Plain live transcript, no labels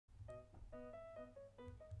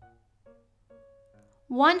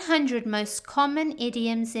100 most common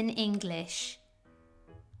idioms in English.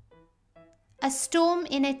 A storm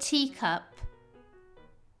in a teacup.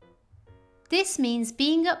 This means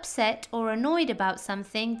being upset or annoyed about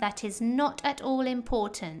something that is not at all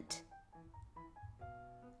important.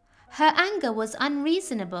 Her anger was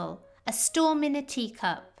unreasonable, a storm in a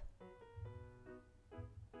teacup.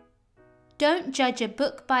 Don't judge a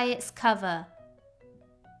book by its cover.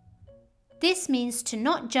 This means to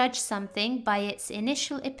not judge something by its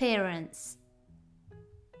initial appearance.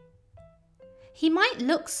 He might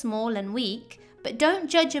look small and weak, but don't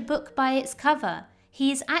judge a book by its cover.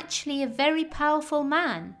 He is actually a very powerful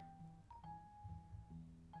man.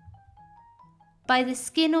 By the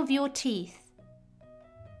skin of your teeth.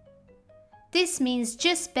 This means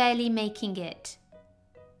just barely making it.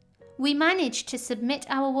 We managed to submit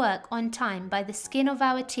our work on time by the skin of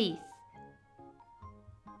our teeth.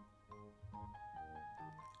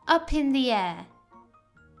 Up in the air.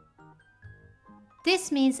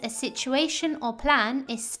 This means a situation or plan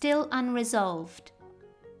is still unresolved.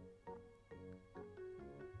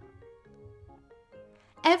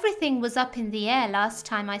 Everything was up in the air last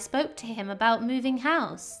time I spoke to him about moving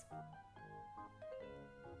house.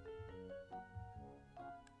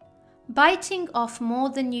 Biting off more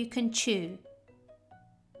than you can chew.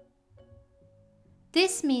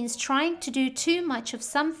 This means trying to do too much of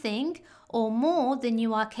something or more than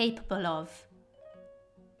you are capable of.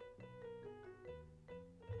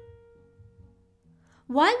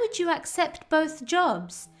 Why would you accept both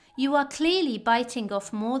jobs? You are clearly biting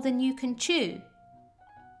off more than you can chew.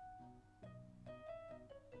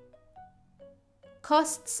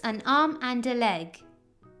 Costs an arm and a leg.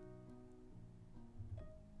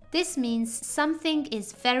 This means something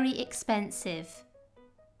is very expensive.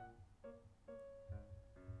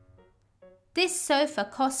 This sofa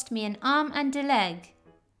cost me an arm and a leg.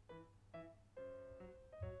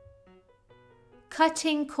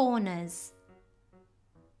 Cutting corners.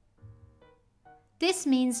 This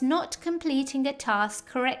means not completing a task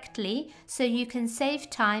correctly so you can save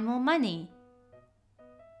time or money.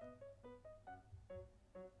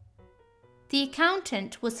 The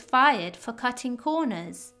accountant was fired for cutting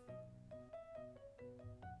corners.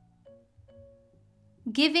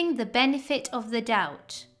 Giving the benefit of the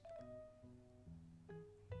doubt.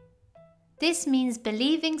 This means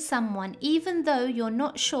believing someone even though you're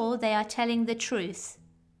not sure they are telling the truth.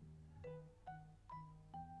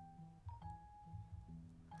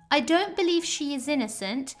 I don't believe she is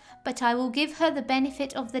innocent, but I will give her the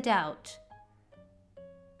benefit of the doubt.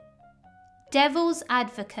 Devil's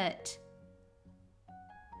advocate.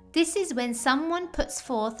 This is when someone puts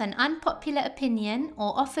forth an unpopular opinion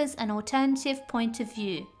or offers an alternative point of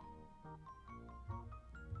view.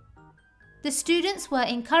 The students were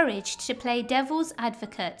encouraged to play devil's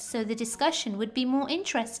advocate so the discussion would be more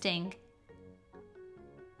interesting.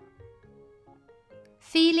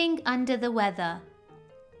 Feeling under the weather.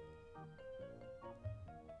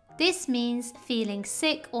 This means feeling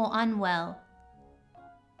sick or unwell.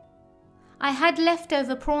 I had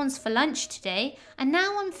leftover prawns for lunch today and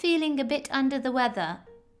now I'm feeling a bit under the weather.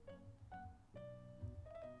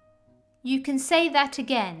 You can say that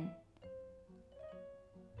again.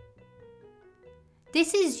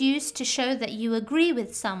 This is used to show that you agree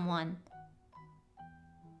with someone.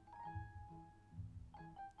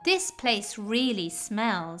 This place really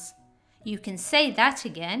smells. You can say that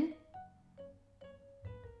again.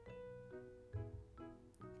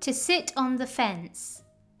 To sit on the fence.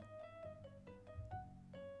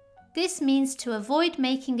 This means to avoid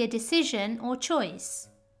making a decision or choice.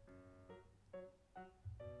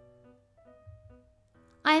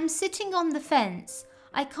 I am sitting on the fence.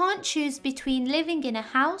 I can't choose between living in a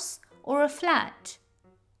house or a flat.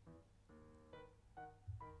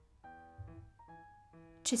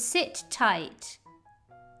 To sit tight.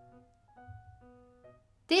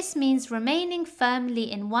 This means remaining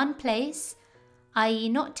firmly in one place, i.e.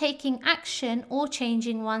 not taking action or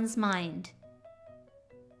changing one's mind.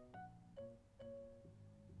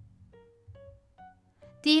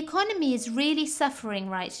 The economy is really suffering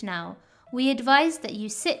right now. We advise that you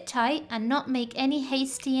sit tight and not make any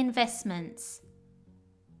hasty investments.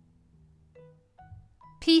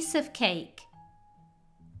 Piece of cake.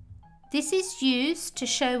 This is used to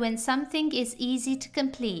show when something is easy to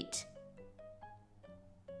complete.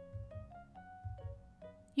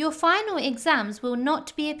 Your final exams will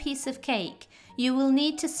not be a piece of cake. You will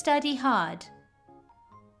need to study hard.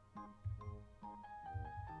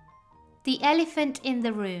 The elephant in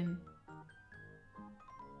the room.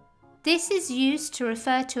 This is used to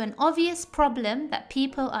refer to an obvious problem that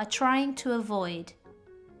people are trying to avoid.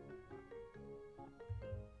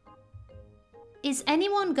 Is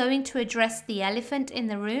anyone going to address the elephant in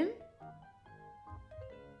the room?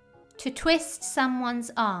 To twist someone's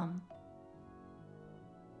arm.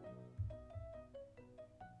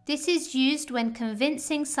 This is used when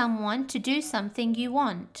convincing someone to do something you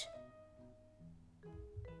want.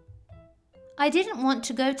 I didn't want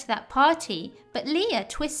to go to that party, but Leah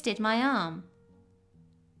twisted my arm.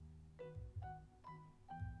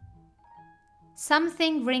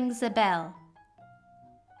 Something rings a bell.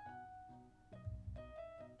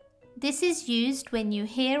 This is used when you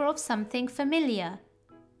hear of something familiar.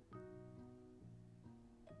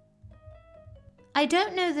 I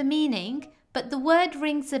don't know the meaning, but the word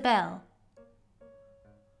rings a bell.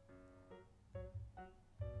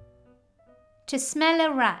 To smell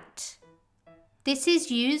a rat. This is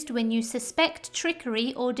used when you suspect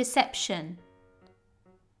trickery or deception.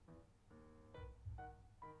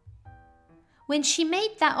 When she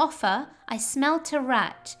made that offer, I smelt a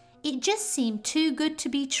rat. It just seemed too good to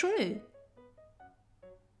be true.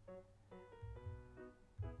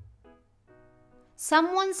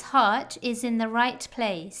 Someone's heart is in the right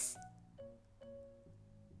place.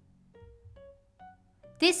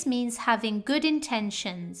 This means having good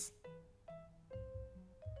intentions.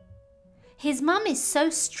 His mum is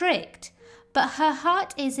so strict, but her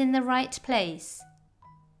heart is in the right place.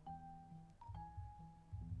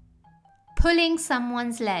 Pulling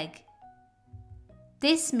someone's leg.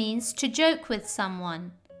 This means to joke with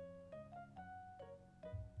someone.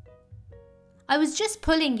 I was just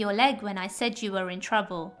pulling your leg when I said you were in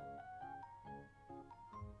trouble.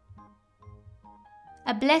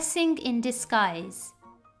 A blessing in disguise.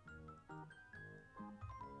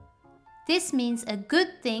 This means a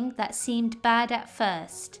good thing that seemed bad at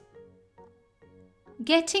first.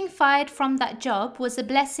 Getting fired from that job was a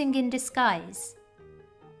blessing in disguise.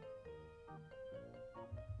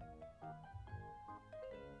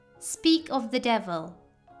 Speak of the devil.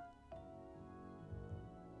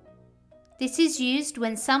 This is used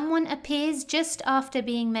when someone appears just after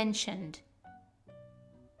being mentioned.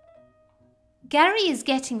 Gary is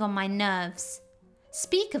getting on my nerves.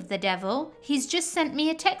 Speak of the devil, he's just sent me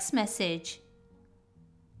a text message.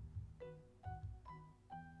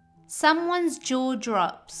 Someone's jaw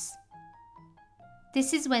drops.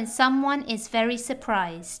 This is when someone is very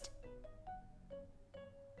surprised.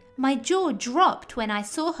 My jaw dropped when I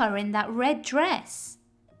saw her in that red dress.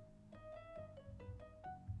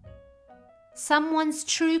 Someone's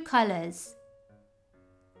true colours.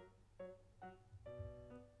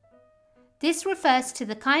 This refers to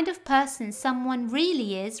the kind of person someone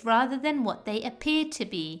really is rather than what they appear to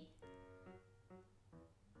be.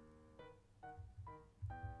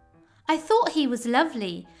 I thought he was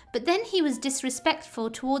lovely, but then he was disrespectful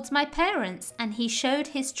towards my parents and he showed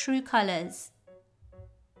his true colours.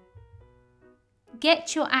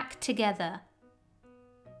 Get your act together.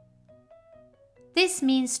 This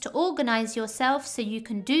means to organise yourself so you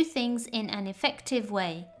can do things in an effective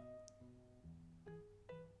way.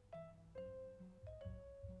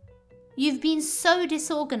 You've been so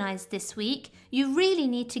disorganised this week, you really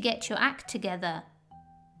need to get your act together.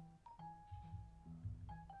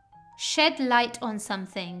 Shed light on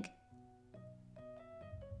something.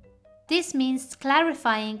 This means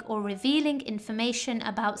clarifying or revealing information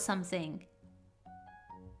about something.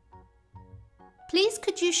 Please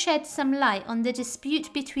could you shed some light on the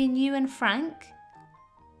dispute between you and Frank?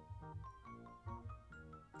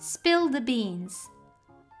 Spill the beans.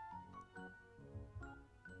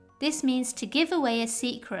 This means to give away a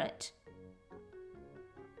secret.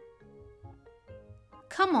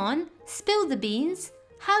 Come on, spill the beans.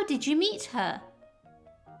 How did you meet her?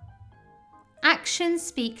 Actions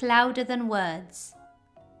speak louder than words.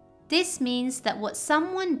 This means that what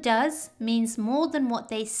someone does means more than what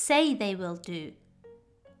they say they will do.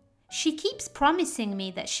 She keeps promising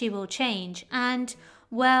me that she will change and,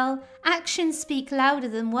 well, actions speak louder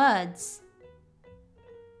than words.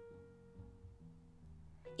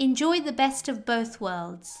 Enjoy the best of both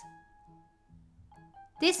worlds.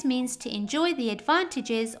 This means to enjoy the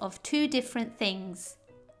advantages of two different things.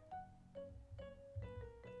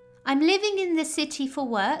 I'm living in the city for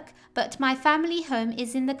work, but my family home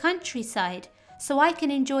is in the countryside, so I can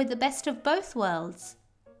enjoy the best of both worlds.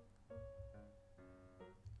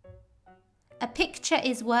 A picture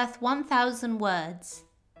is worth 1,000 words.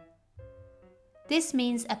 This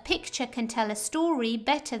means a picture can tell a story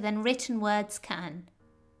better than written words can.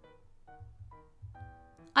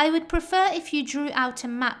 I would prefer if you drew out a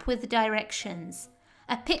map with directions.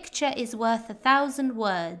 A picture is worth 1,000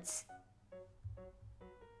 words.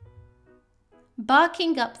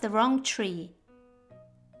 Barking up the wrong tree.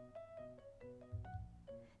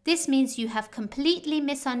 This means you have completely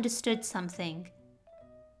misunderstood something.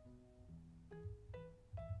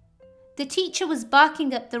 The teacher was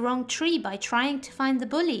barking up the wrong tree by trying to find the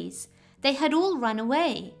bullies. They had all run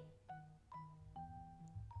away.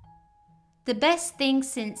 The best thing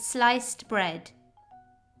since sliced bread.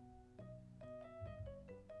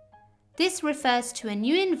 This refers to a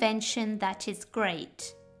new invention that is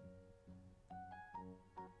great.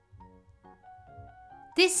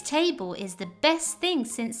 This table is the best thing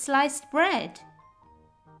since sliced bread.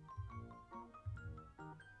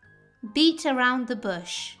 Beat around the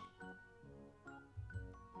bush.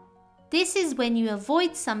 This is when you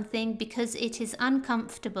avoid something because it is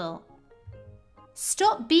uncomfortable.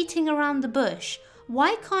 Stop beating around the bush.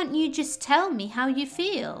 Why can't you just tell me how you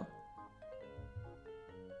feel?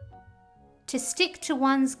 To stick to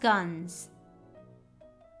one's guns.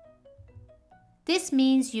 This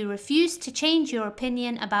means you refuse to change your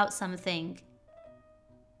opinion about something.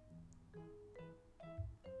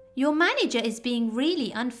 Your manager is being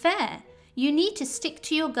really unfair. You need to stick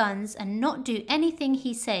to your guns and not do anything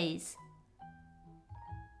he says.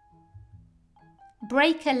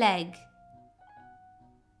 Break a leg.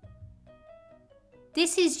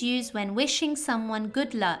 This is used when wishing someone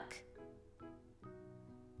good luck.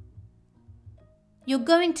 You're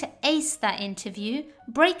going to ace that interview.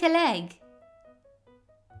 Break a leg.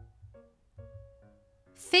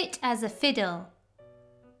 Fit as a fiddle.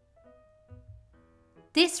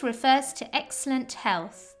 This refers to excellent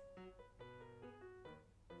health.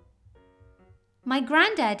 My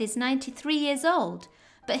granddad is 93 years old,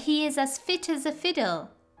 but he is as fit as a fiddle.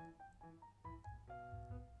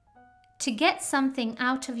 To get something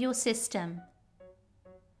out of your system.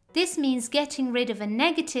 This means getting rid of a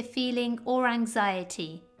negative feeling or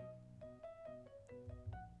anxiety.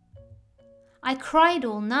 I cried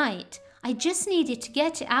all night. I just needed to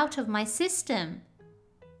get it out of my system.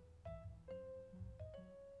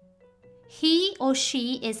 He or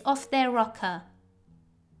she is off their rocker.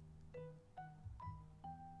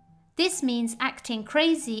 This means acting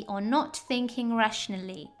crazy or not thinking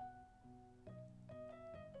rationally.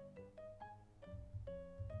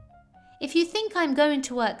 If you think I'm going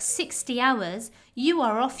to work 60 hours, you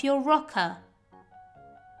are off your rocker.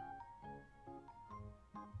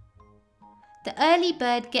 The early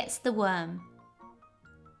bird gets the worm.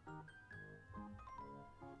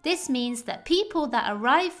 This means that people that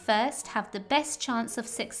arrive first have the best chance of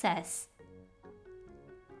success.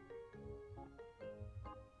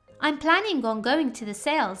 I'm planning on going to the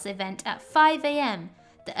sales event at 5 a.m.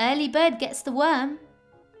 The early bird gets the worm.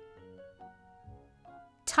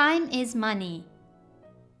 Time is money.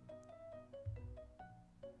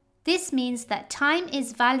 This means that time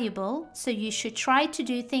is valuable, so you should try to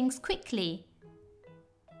do things quickly.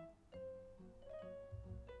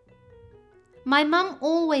 My mum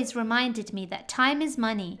always reminded me that time is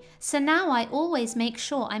money, so now I always make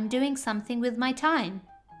sure I'm doing something with my time.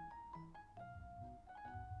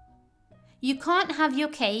 You can't have your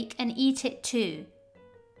cake and eat it too.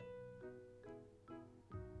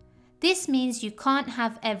 This means you can't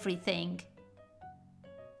have everything.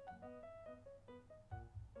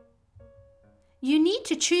 You need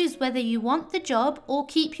to choose whether you want the job or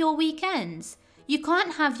keep your weekends. You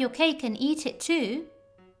can't have your cake and eat it too.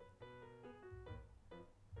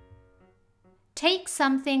 Take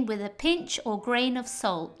something with a pinch or grain of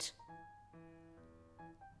salt.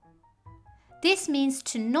 This means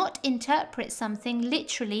to not interpret something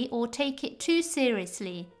literally or take it too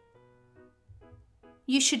seriously.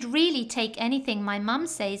 You should really take anything my mum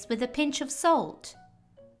says with a pinch of salt.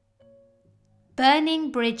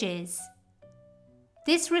 Burning bridges.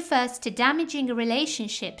 This refers to damaging a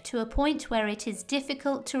relationship to a point where it is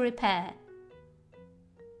difficult to repair.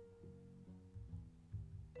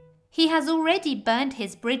 He has already burned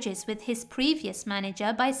his bridges with his previous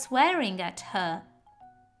manager by swearing at her.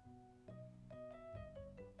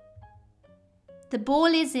 The ball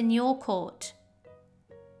is in your court.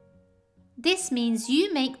 This means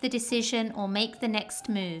you make the decision or make the next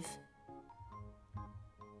move.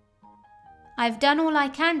 I've done all I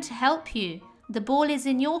can to help you. The ball is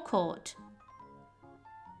in your court.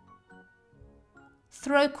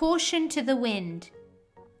 Throw caution to the wind.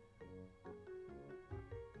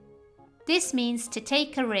 This means to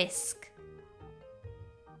take a risk.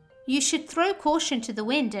 You should throw caution to the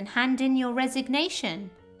wind and hand in your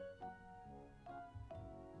resignation.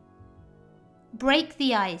 Break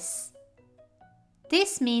the ice.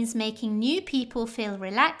 This means making new people feel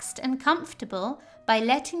relaxed and comfortable by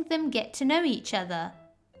letting them get to know each other.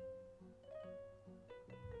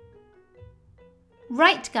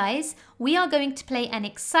 Right guys, we are going to play an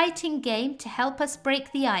exciting game to help us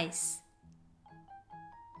break the ice.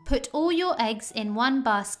 put all your eggs in one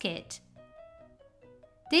basket.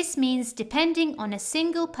 This means depending on a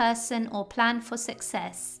single person or plan for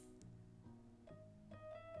success.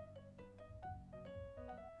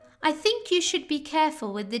 I think you should be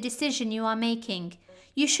careful with the decision you are making.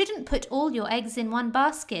 You shouldn't put all your eggs in one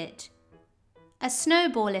basket. A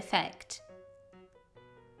snowball effect.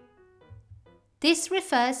 This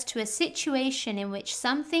refers to a situation in which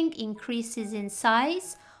something increases in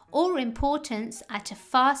size or importance at a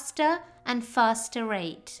faster and faster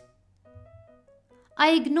rate.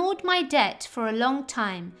 I ignored my debt for a long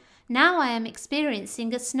time. Now I am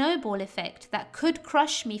experiencing a snowball effect that could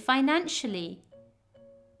crush me financially.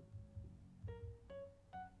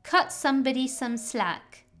 Cut somebody some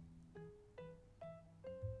slack.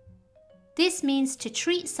 This means to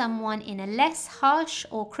treat someone in a less harsh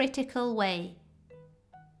or critical way.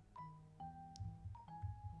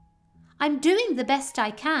 I'm doing the best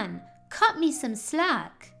I can. Cut me some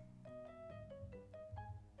slack.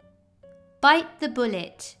 Bite the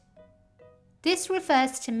bullet. This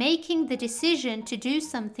refers to making the decision to do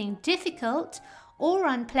something difficult or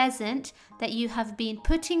unpleasant that you have been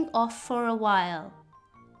putting off for a while.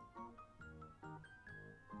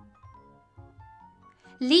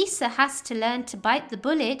 Lisa has to learn to bite the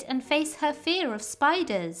bullet and face her fear of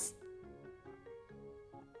spiders.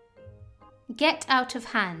 Get out of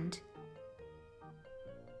hand.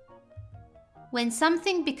 When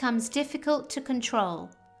something becomes difficult to control.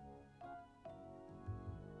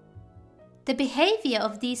 The behavior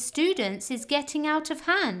of these students is getting out of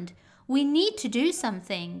hand. We need to do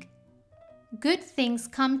something. Good things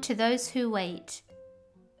come to those who wait.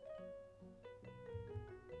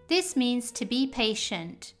 This means to be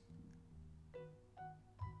patient.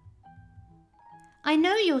 I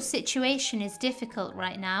know your situation is difficult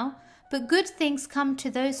right now, but good things come to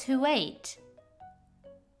those who wait.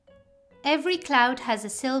 Every cloud has a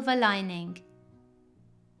silver lining.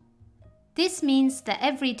 This means that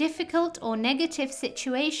every difficult or negative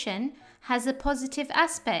situation has a positive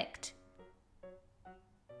aspect.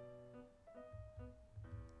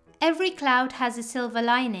 Every cloud has a silver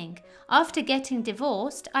lining. After getting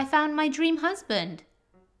divorced, I found my dream husband.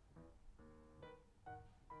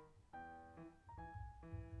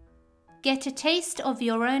 Get a taste of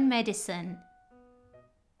your own medicine.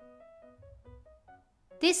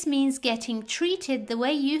 This means getting treated the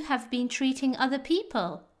way you have been treating other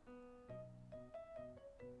people.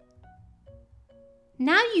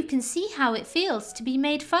 Now you can see how it feels to be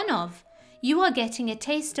made fun of. You are getting a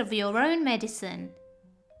taste of your own medicine.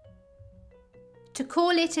 To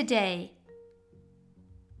call it a day.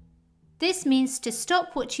 This means to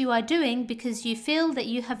stop what you are doing because you feel that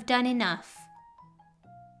you have done enough.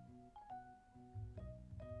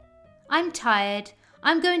 I'm tired.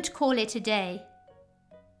 I'm going to call it a day.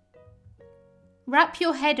 Wrap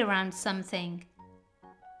your head around something.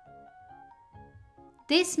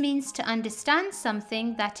 This means to understand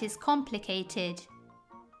something that is complicated.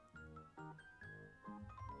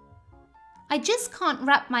 I just can't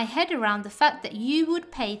wrap my head around the fact that you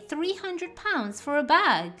would pay £300 for a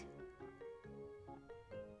bag.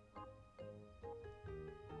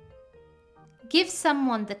 Give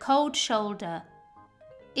someone the cold shoulder.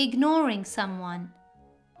 Ignoring someone.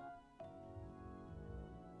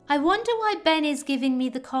 I wonder why Ben is giving me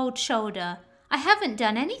the cold shoulder. I haven't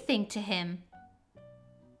done anything to him.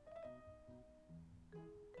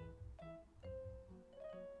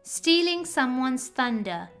 Stealing someone's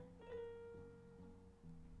thunder.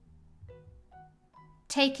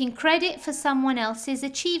 Taking credit for someone else's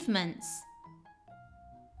achievements.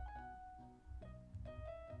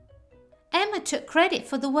 Emma took credit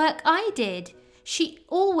for the work I did. She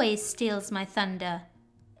always steals my thunder.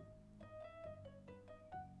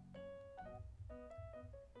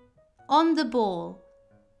 On the ball.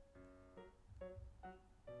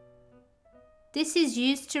 This is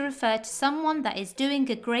used to refer to someone that is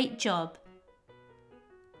doing a great job.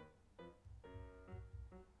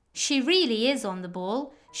 She really is on the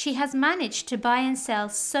ball. She has managed to buy and sell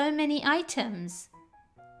so many items.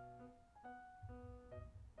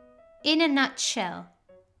 In a nutshell.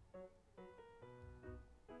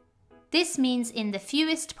 This means in the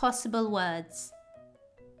fewest possible words.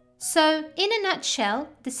 So, in a nutshell,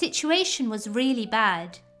 the situation was really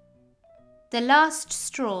bad. The last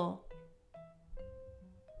straw.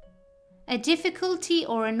 A difficulty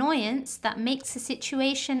or annoyance that makes a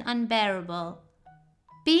situation unbearable.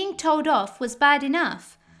 Being told off was bad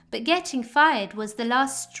enough, but getting fired was the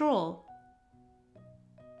last straw.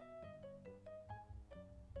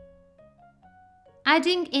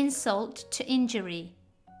 Adding insult to injury.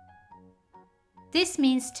 This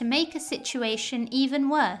means to make a situation even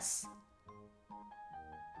worse.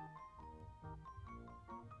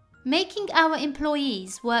 Making our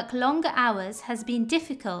employees work longer hours has been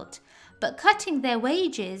difficult, but cutting their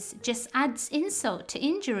wages just adds insult to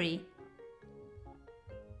injury.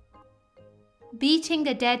 Beating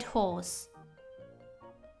a dead horse.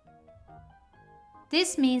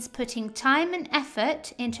 This means putting time and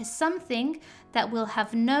effort into something that will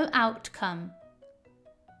have no outcome.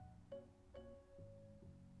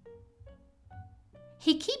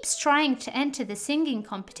 He keeps trying to enter the singing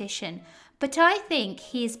competition, but I think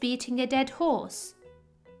he is beating a dead horse.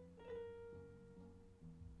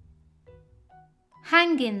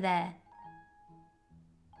 Hang in there.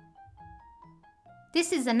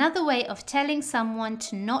 This is another way of telling someone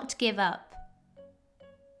to not give up.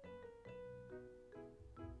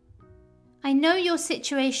 I know your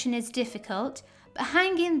situation is difficult, but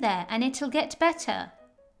hang in there and it'll get better.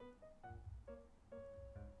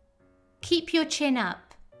 Keep your chin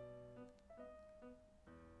up.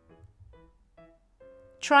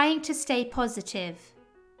 Trying to stay positive.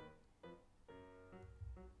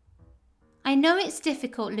 I know it's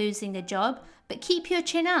difficult losing a job, but keep your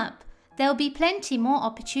chin up. There'll be plenty more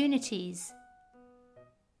opportunities.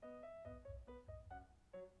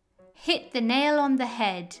 Hit the nail on the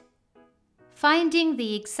head. Finding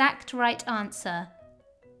the exact right answer.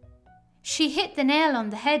 She hit the nail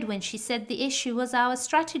on the head when she said the issue was our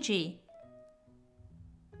strategy.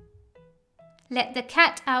 Let the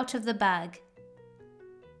cat out of the bag.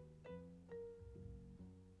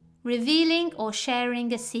 Revealing or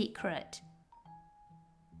sharing a secret.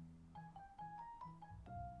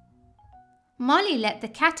 Molly let the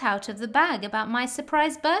cat out of the bag about my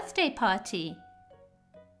surprise birthday party.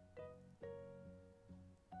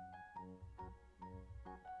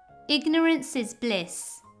 Ignorance is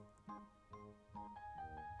bliss.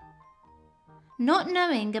 Not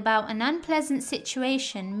knowing about an unpleasant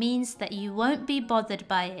situation means that you won't be bothered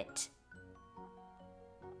by it.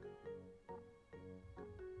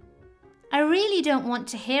 I really don't want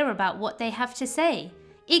to hear about what they have to say.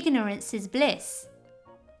 Ignorance is bliss.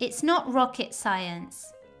 It's not rocket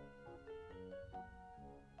science.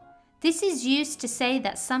 This is used to say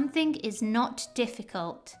that something is not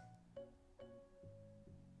difficult.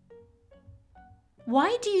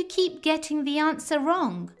 Why do you keep getting the answer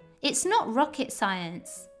wrong? It's not rocket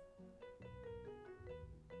science.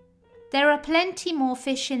 There are plenty more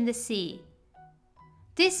fish in the sea.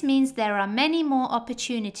 This means there are many more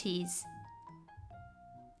opportunities.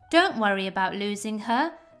 Don't worry about losing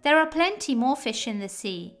her. There are plenty more fish in the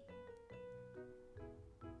sea.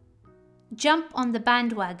 Jump on the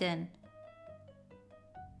bandwagon.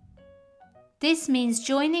 This means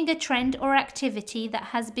joining a trend or activity that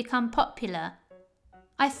has become popular.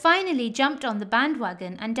 I finally jumped on the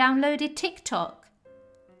bandwagon and downloaded TikTok.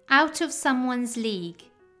 Out of someone's league.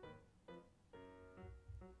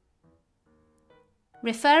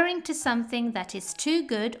 Referring to something that is too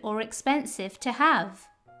good or expensive to have.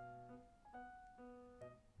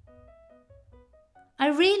 I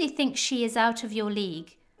really think she is out of your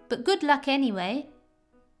league, but good luck anyway.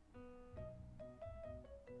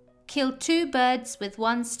 Kill two birds with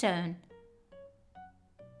one stone.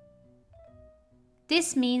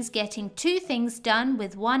 This means getting two things done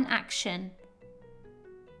with one action.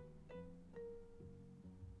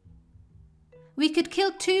 We could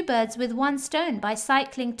kill two birds with one stone by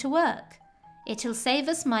cycling to work. It'll save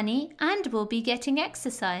us money and we'll be getting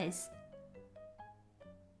exercise.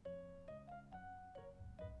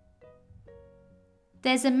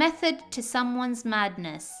 There's a method to someone's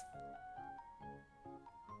madness.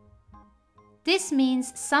 This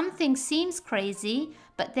means something seems crazy,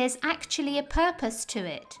 but there's actually a purpose to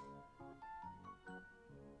it.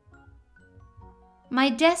 My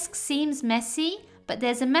desk seems messy, but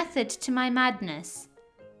there's a method to my madness.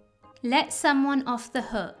 Let someone off the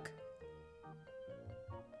hook.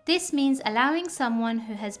 This means allowing someone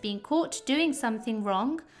who has been caught doing something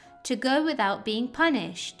wrong to go without being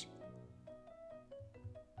punished.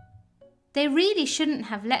 They really shouldn't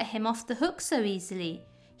have let him off the hook so easily.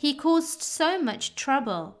 He caused so much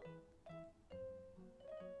trouble.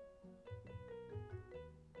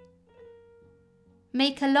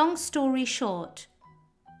 Make a long story short.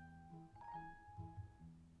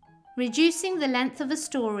 Reducing the length of a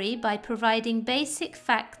story by providing basic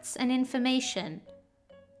facts and information.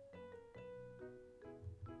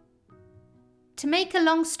 To make a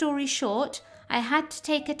long story short, I had to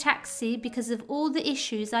take a taxi because of all the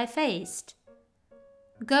issues I faced.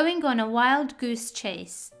 Going on a wild goose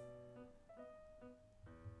chase.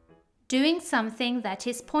 Doing something that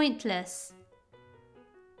is pointless.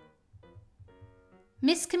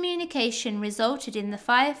 Miscommunication resulted in the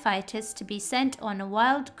firefighters to be sent on a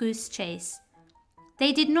wild goose chase.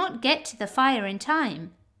 They did not get to the fire in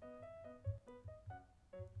time.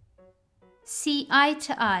 See eye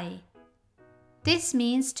to eye. This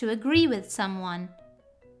means to agree with someone.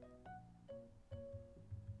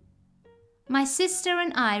 My sister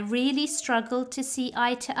and I really struggled to see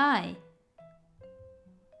eye to eye.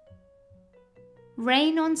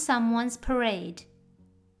 Rain on someone's parade.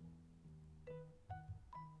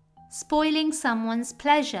 Spoiling someone's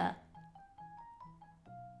pleasure.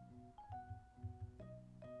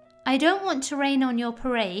 I don't want to rain on your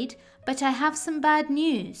parade, but I have some bad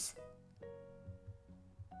news.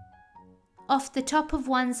 Off the top of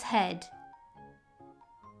one's head.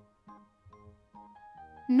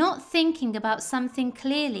 Not thinking about something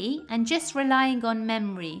clearly and just relying on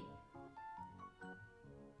memory.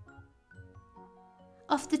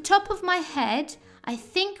 Off the top of my head, I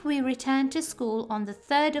think we returned to school on the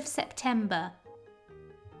 3rd of September.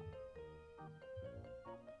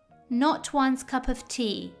 Not one's cup of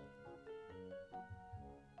tea.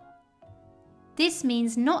 This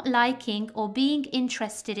means not liking or being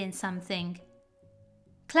interested in something.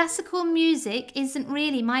 Classical music isn't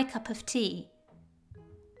really my cup of tea.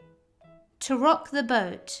 To rock the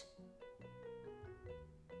boat.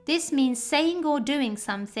 This means saying or doing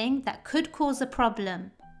something that could cause a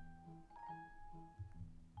problem.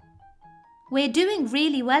 We're doing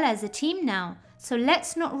really well as a team now, so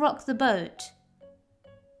let's not rock the boat.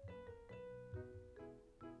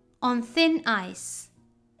 On thin ice.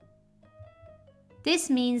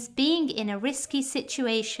 This means being in a risky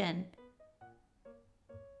situation.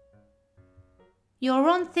 You're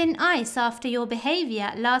on thin ice after your behavior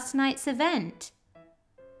at last night's event.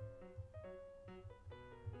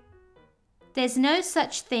 There's no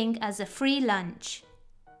such thing as a free lunch.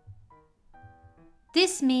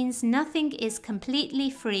 This means nothing is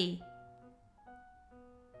completely free.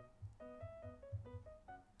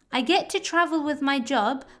 I get to travel with my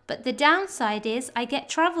job, but the downside is I get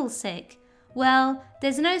travel sick. Well,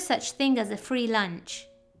 there's no such thing as a free lunch.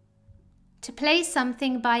 To play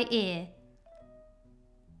something by ear.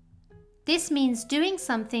 This means doing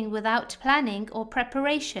something without planning or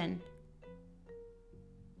preparation.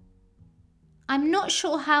 I'm not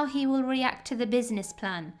sure how he will react to the business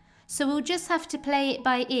plan, so we'll just have to play it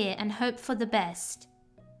by ear and hope for the best.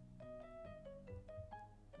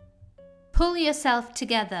 Pull yourself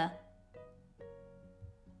together.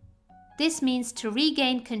 This means to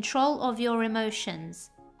regain control of your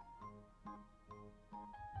emotions.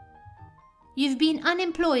 You've been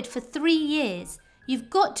unemployed for 3 years.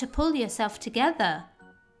 You've got to pull yourself together.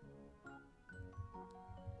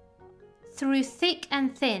 Through thick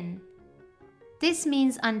and thin. This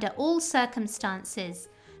means under all circumstances,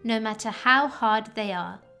 no matter how hard they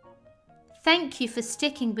are. Thank you for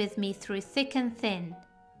sticking with me through thick and thin.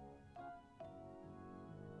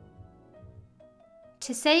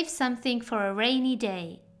 To save something for a rainy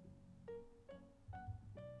day.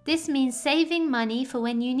 This means saving money for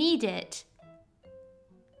when you need it.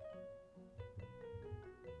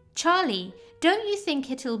 Charlie, don't you think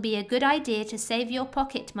it'll be a good idea to save your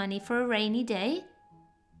pocket money for a rainy day?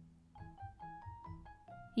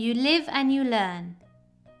 You live and you learn.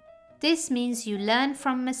 This means you learn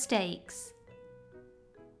from mistakes.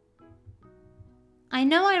 I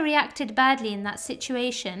know I reacted badly in that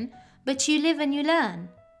situation, but you live and you learn.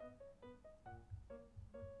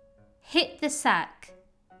 Hit the sack.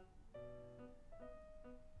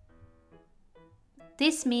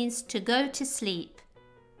 This means to go to sleep.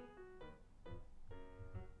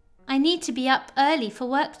 I need to be up early for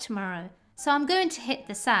work tomorrow, so I'm going to hit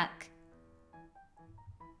the sack.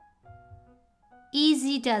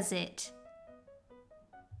 Easy does it.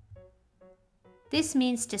 This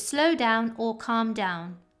means to slow down or calm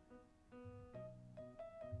down.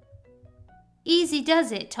 Easy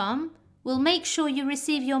does it, Tom. We'll make sure you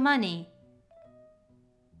receive your money.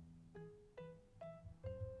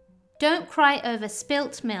 Don't cry over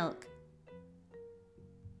spilt milk.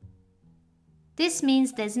 This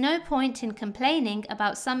means there's no point in complaining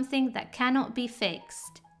about something that cannot be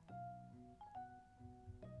fixed.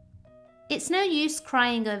 It's no use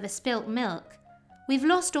crying over spilt milk. We've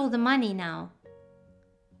lost all the money now.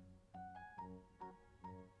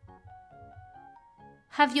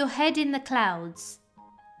 Have your head in the clouds.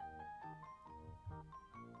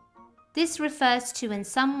 This refers to when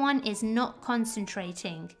someone is not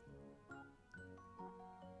concentrating.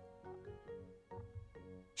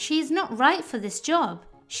 She is not right for this job.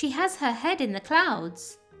 She has her head in the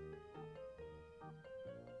clouds.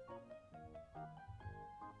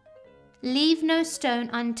 Leave no stone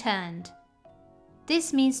unturned.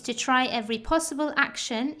 This means to try every possible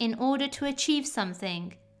action in order to achieve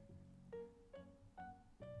something.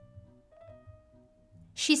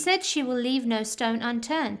 She said she will leave no stone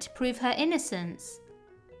unturned to prove her innocence.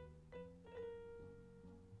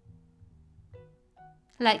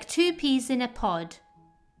 like 2 peas in a pod.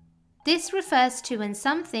 This refers to when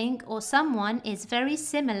something or someone is very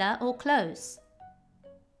similar or close.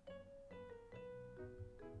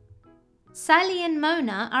 Sally and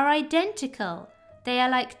Mona are identical. They are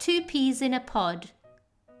like 2 peas in a pod.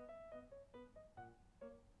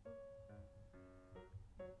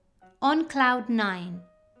 On cloud 9.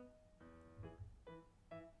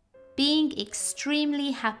 Being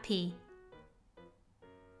extremely happy.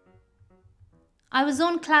 I was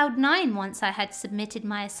on cloud 9 once I had submitted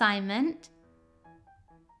my assignment.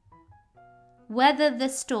 Weather the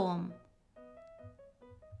storm.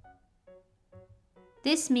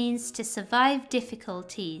 This means to survive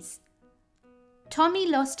difficulties. Tommy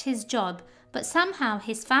lost his job, but somehow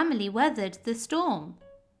his family weathered the storm.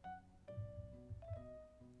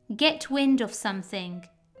 Get wind of something.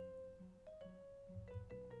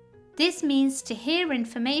 This means to hear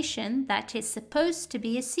information that is supposed to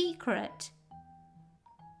be a secret.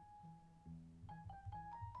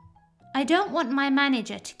 I don't want my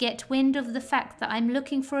manager to get wind of the fact that I'm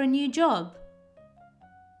looking for a new job.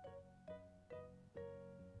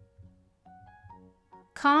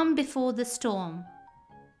 Calm before the storm.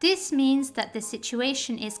 This means that the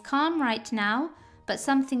situation is calm right now, but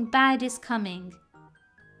something bad is coming.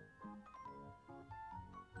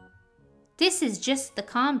 This is just the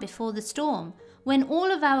calm before the storm. When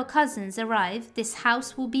all of our cousins arrive, this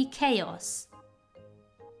house will be chaos.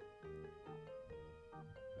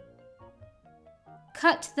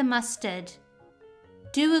 Cut the mustard.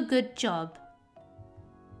 Do a good job.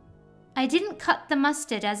 I didn't cut the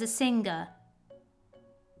mustard as a singer.